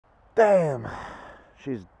Damn,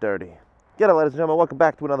 she's dirty. G'day ladies and gentlemen, welcome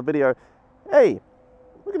back to another video. Hey,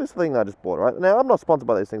 look at this thing I just bought, right? Now, I'm not sponsored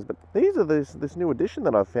by these things, but these are this new addition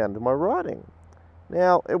that I've found to my riding.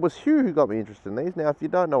 Now, it was Hugh who got me interested in these. Now, if you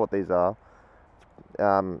don't know what these are,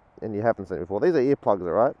 and you haven't seen it before, these are earplugs,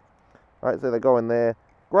 alright? Alright, so they go in there.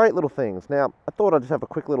 Great little things. Now, I thought I'd just have a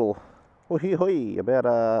quick little hoi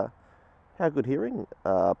about how good hearing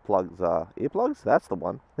plugs are. Earplugs? That's the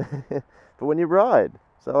one. For when you ride.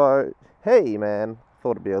 So, hey man,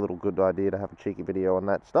 thought it'd be a little good idea to have a cheeky video on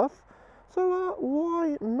that stuff. So,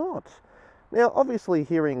 why not? Now, obviously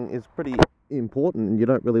hearing is pretty important and you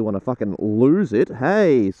don't really want to fucking lose it.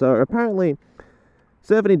 Hey, so apparently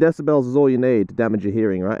 70 decibels is all you need to damage your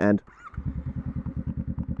hearing, right? And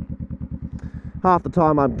half the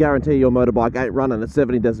time I guarantee your motorbike ain't running at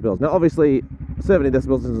 70 decibels. Now, obviously 70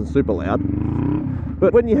 decibels isn't super loud.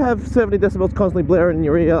 But when you have 70 decibels constantly blaring in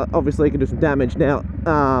your ear, obviously it can do some damage. Now,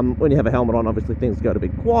 when you have a helmet on, obviously things go a bit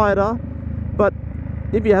quieter. But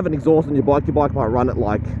if you have an exhaust on your bike might run at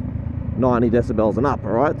like 90 decibels and up,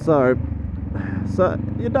 alright? So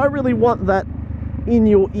you don't really want that in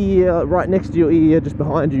your ear, right next to your ear, just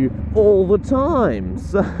behind you all the time.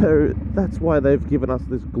 So that's why they've given us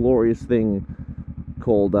this glorious thing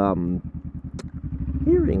called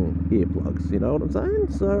hearing earplugs, you know what I'm saying?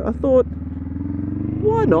 So I thought,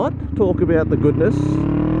 why not talk about the goodness?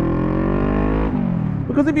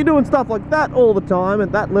 Because if you're doing stuff like that all the time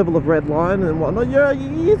at that level of red line and whatnot, your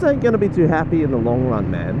ears ain't going to be too happy in the long run,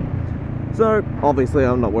 man. So obviously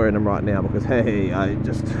I'm not wearing them right now because hey,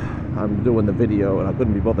 I'm doing the video and I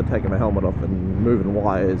couldn't be bothered taking my helmet off and moving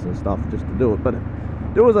wires and stuff just to do it. But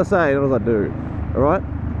do as I say, do as I do. Alright?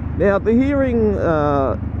 Now the hearing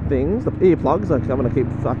things, the earplugs, I'm going to keep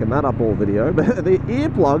fucking that up all video, but the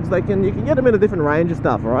earplugs, you can get them in a different range of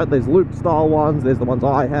stuff, alright? There's loop style ones, there's the ones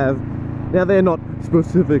I have. Now they're not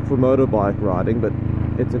specific for motorbike riding, but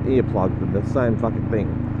it's an earplug, the same fucking thing.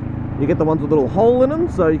 You get the ones with a little hole in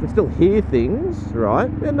them, so you can still hear things, right?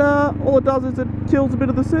 And all it does is it kills a bit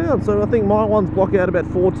of the sound. So I think my ones block out about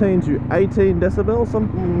 14 to 18 decibels,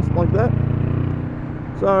 something like that.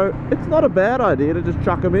 So it's not a bad idea to just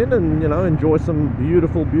chuck them in and, you know, enjoy some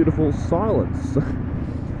beautiful, beautiful silence.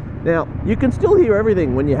 Now, you can still hear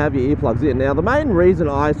everything when you have your earplugs in. Now, the main reason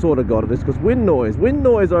I sort of got it is because wind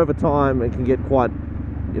noise over time, it can get quite,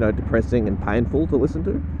 you know, depressing and painful to listen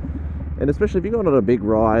to. And especially if you're going on a big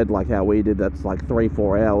ride like how we did, that's like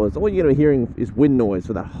 3-4 hours, all you're going to be hearing is wind noise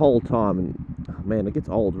for that whole time. And oh man, it gets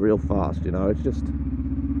old real fast, you know, it's just,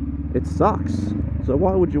 it sucks. So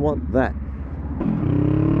why would you want that?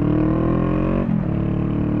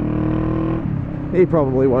 He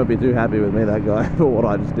probably won't be too happy with me, that guy, for what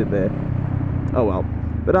I just did there. Oh well.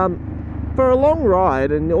 But for a long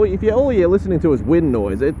ride, and if all you're listening to is wind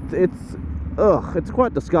noise, it's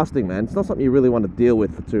quite disgusting, man. It's not something you really want to deal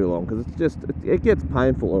with for too long, because it gets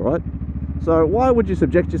painful, alright? So why would you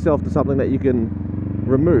subject yourself to something that you can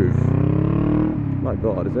remove? My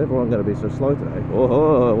god, is everyone going to be so slow today?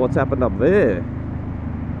 Oh, what's happened up there?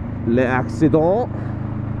 L'accident?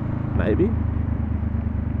 Maybe?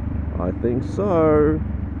 I think so.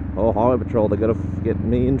 Oh, highway patrol, they're going to get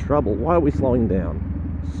me in trouble. Why are we slowing down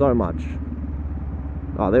so much?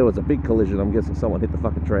 Oh, there was a big collision. I'm guessing someone hit the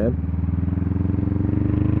fucking tram.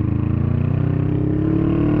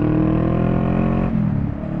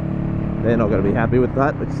 They're not going to be happy with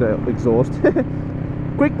that. Exhaust.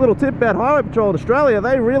 Quick little tip about highway patrol in Australia.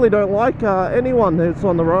 They really don't like anyone who's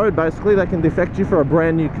on the road. Basically, they can defect you for a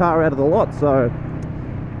brand new car out of the lot. So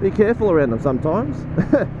be careful around them sometimes.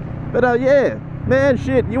 But yeah, man,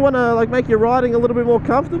 shit, you want to like make your riding a little bit more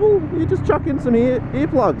comfortable? You just chuck in some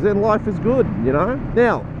earplugs and life is good, you know?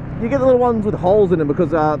 Now, you get the little ones with holes in them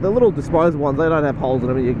because the little disposable ones, they don't have holes in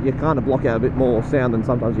them. You kind of block out a bit more sound than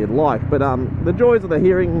sometimes you'd like. But the joys of the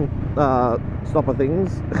hearing stopper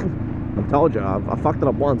things, I told you, I fucked it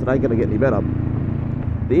up once, it ain't going to get any better.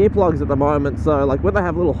 The earplugs at the moment, so like when they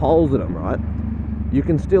have little holes in them, right? You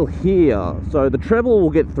can still hear, so the treble will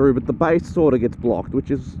get through, but the bass sort of gets blocked, which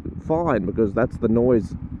is fine because that's the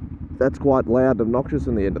noise. That's quite loud and obnoxious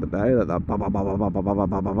in the end of the day. That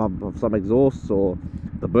of some exhausts, or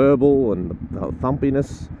the burble and the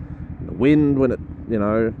thumpiness, and the wind when it, you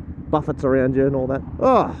know, buffets around you and all that.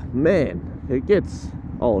 Oh man, it gets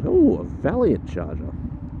old. Oh, a Valiant charger.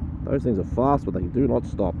 Those things are fast, but they do not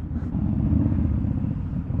stop.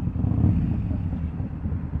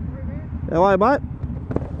 How are you, mate?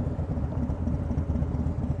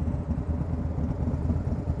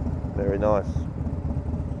 Very nice.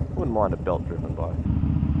 Wouldn't mind a belt driven bike.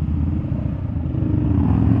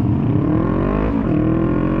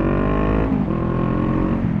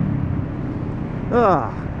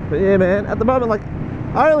 But yeah, man, at the moment, like,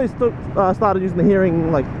 I only started using the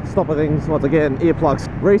hearing, like, stopper things, once again, earplugs,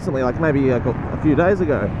 recently, like, maybe a few days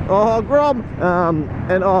ago. Oh, Grom!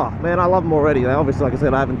 And, oh, man, I love them already. Now, obviously, like I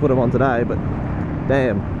said, I haven't put them on today, but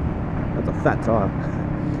damn, that's a fat tire.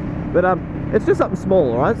 But, it's just something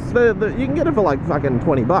small, right? So you can get it for, like, fucking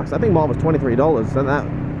 20 bucks. I think mine was $23, and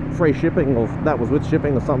that free shipping, or that was with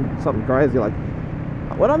shipping, or something crazy. Like,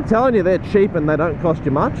 when I'm telling you they're cheap and they don't cost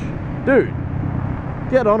you much, dude,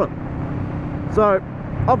 get on it. So,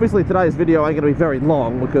 obviously today's video ain't going to be very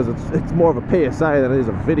long because it's more of a PSA than it is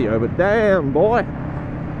a video, but damn, boy,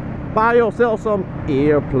 buy yourself some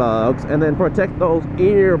earplugs and then protect those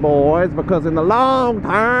ear boys, because in the long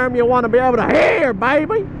term you want to be able to hear,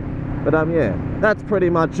 baby. But yeah, that's pretty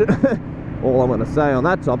much all I'm going to say on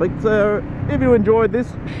that topic. So if you enjoyed this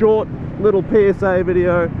short little PSA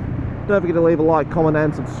video, don't forget to leave a like, comment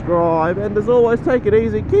and subscribe, and as always, take it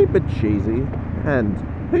easy, keep it cheesy, and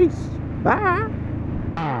peace. Bye.